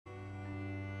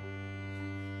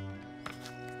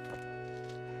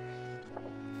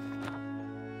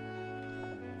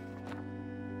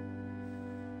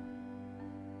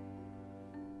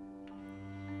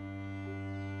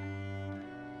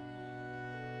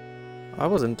I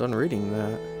wasn't done reading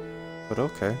that, but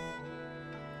okay.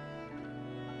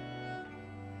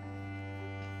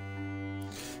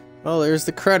 Well, there's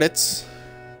the credits.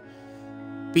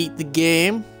 Beat the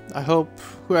game. I hope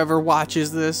whoever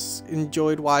watches this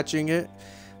enjoyed watching it.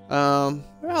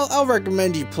 I'll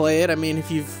recommend you play it. I mean, if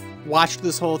you've watched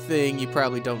this whole thing, you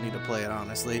probably don't need to play it,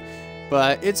 honestly.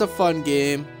 But it's a fun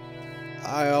game.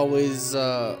 I'm always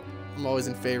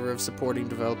in favor of supporting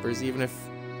developers, even if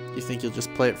you think you'll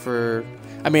just play it for...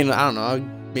 I mean, I don't know. I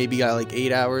maybe got like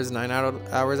 8 hours, 9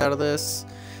 hours out of this.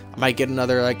 I might get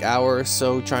another like hour or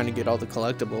so trying to get all the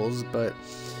collectibles, but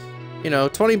you know,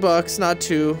 20 bucks, not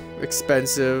too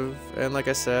expensive. And like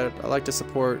I said, I like to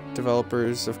support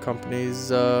developers of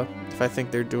companies if I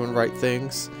think they're doing right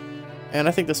things. And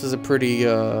I think this was a pretty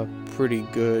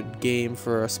good game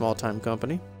for a small-time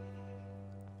company.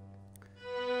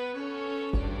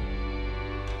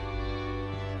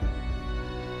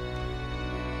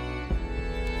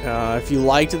 If you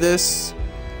liked this,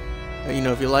 you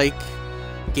know, if you like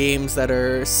games that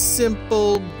are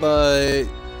simple but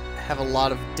have a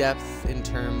lot of depth in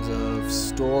terms of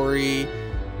story,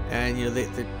 and you know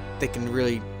they can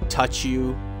really touch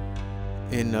you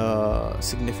in a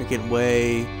significant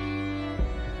way.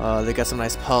 They got some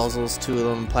nice puzzles to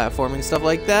them, platforming, stuff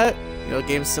like that. You know,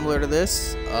 games similar to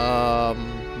this.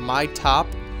 My top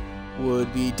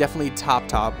would be definitely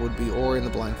top would be Ori and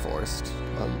the Blind Forest.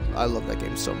 I love that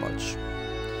game so much.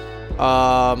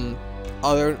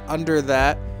 Under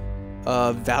that,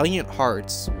 Valiant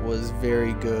Hearts was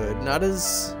very good. Not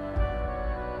as,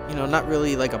 you know, not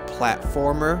really like a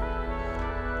platformer,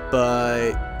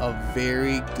 but a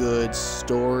very good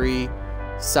story,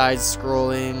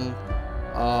 side-scrolling.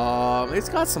 It's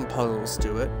got some puzzles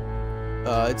to it.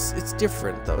 It's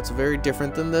different though. It's very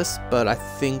different than this, but I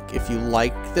think if you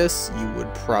like this, you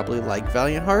would probably like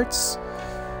Valiant Hearts.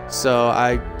 So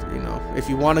you know, if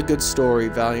you want a good story,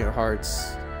 Valiant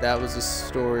Hearts, that was a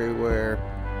story where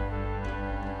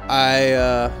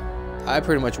I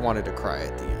pretty much wanted to cry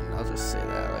at the end. I'll just say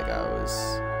that. Like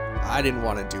I didn't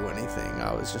want to do anything.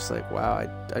 I was just like, wow,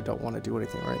 I don't want to do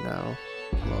anything right now.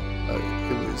 Well,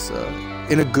 it was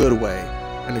in a good way,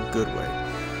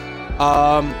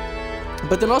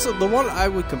 But then also the one I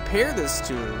would compare this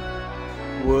to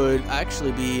would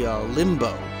actually be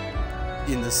Limbo,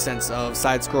 in the sense of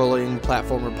side-scrolling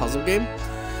platformer puzzle game.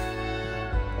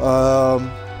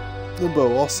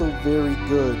 Limbo, also very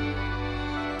good.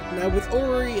 Now with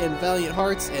Ori and Valiant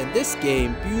Hearts and this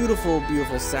game, beautiful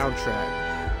soundtrack.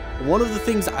 One of the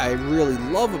things I really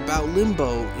love about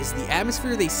Limbo is the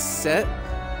atmosphere they set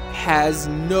has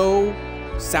no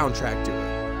soundtrack to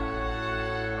it.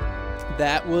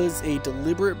 That was a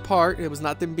deliberate part. It was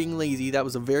not them being lazy. That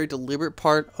was a very deliberate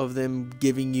part of them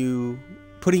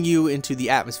putting you into the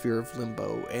atmosphere of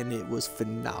Limbo, and it was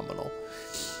phenomenal.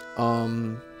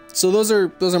 So those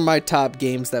are my top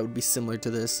games that would be similar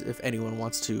to this. If anyone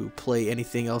wants to play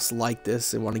anything else like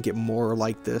this and want to get more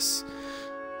like this,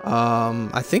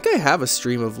 I think I have a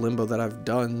stream of Limbo that I've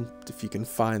done, if you can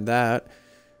find that.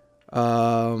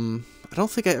 I don't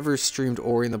think I ever streamed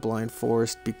Ori and the Blind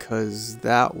Forest because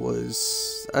that's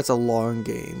a long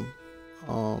game.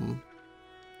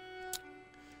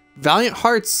 Valiant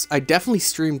Hearts, I definitely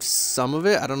streamed some of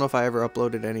it. I don't know if I ever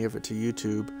uploaded any of it to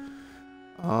YouTube.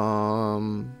 I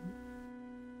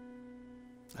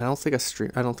don't think I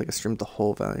streamed the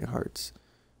whole Valiant Hearts.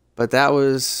 But that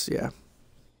was, yeah.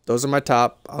 Those are my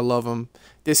top. I love them.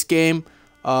 This game,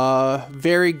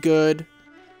 very good.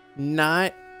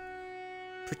 Not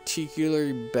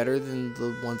particularly better than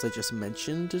the ones I just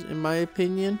mentioned, in my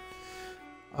opinion.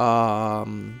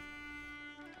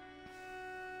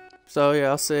 So yeah,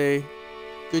 I'll say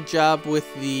good job with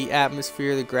the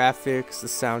atmosphere, the graphics, the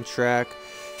soundtrack.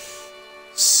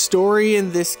 Story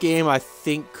in this game, I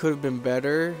think, could have been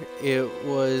better. It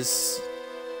was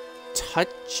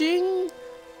touching,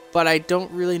 but I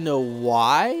don't really know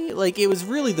why. Like, it was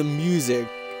really the music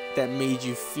that made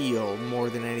you feel more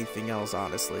than anything else,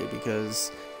 honestly,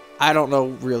 because I don't know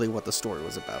really what the story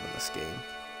was about in this game.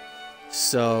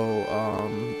 So,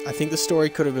 I think the story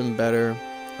could have been better.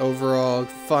 Overall,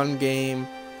 fun game.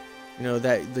 You know,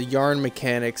 that the yarn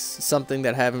mechanics, something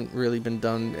that haven't really been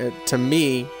done to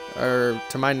me, or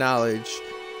to my knowledge,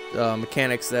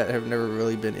 mechanics that have never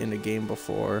really been in a game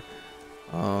before.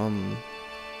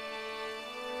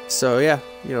 So yeah,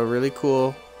 you know, really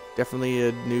cool. Definitely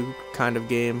a new kind of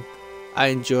game. I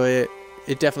enjoy it.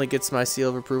 It definitely gets my seal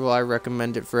of approval. I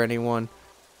recommend it for anyone.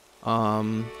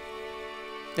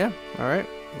 Yeah, alright.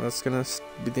 That's gonna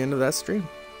be the end of that stream.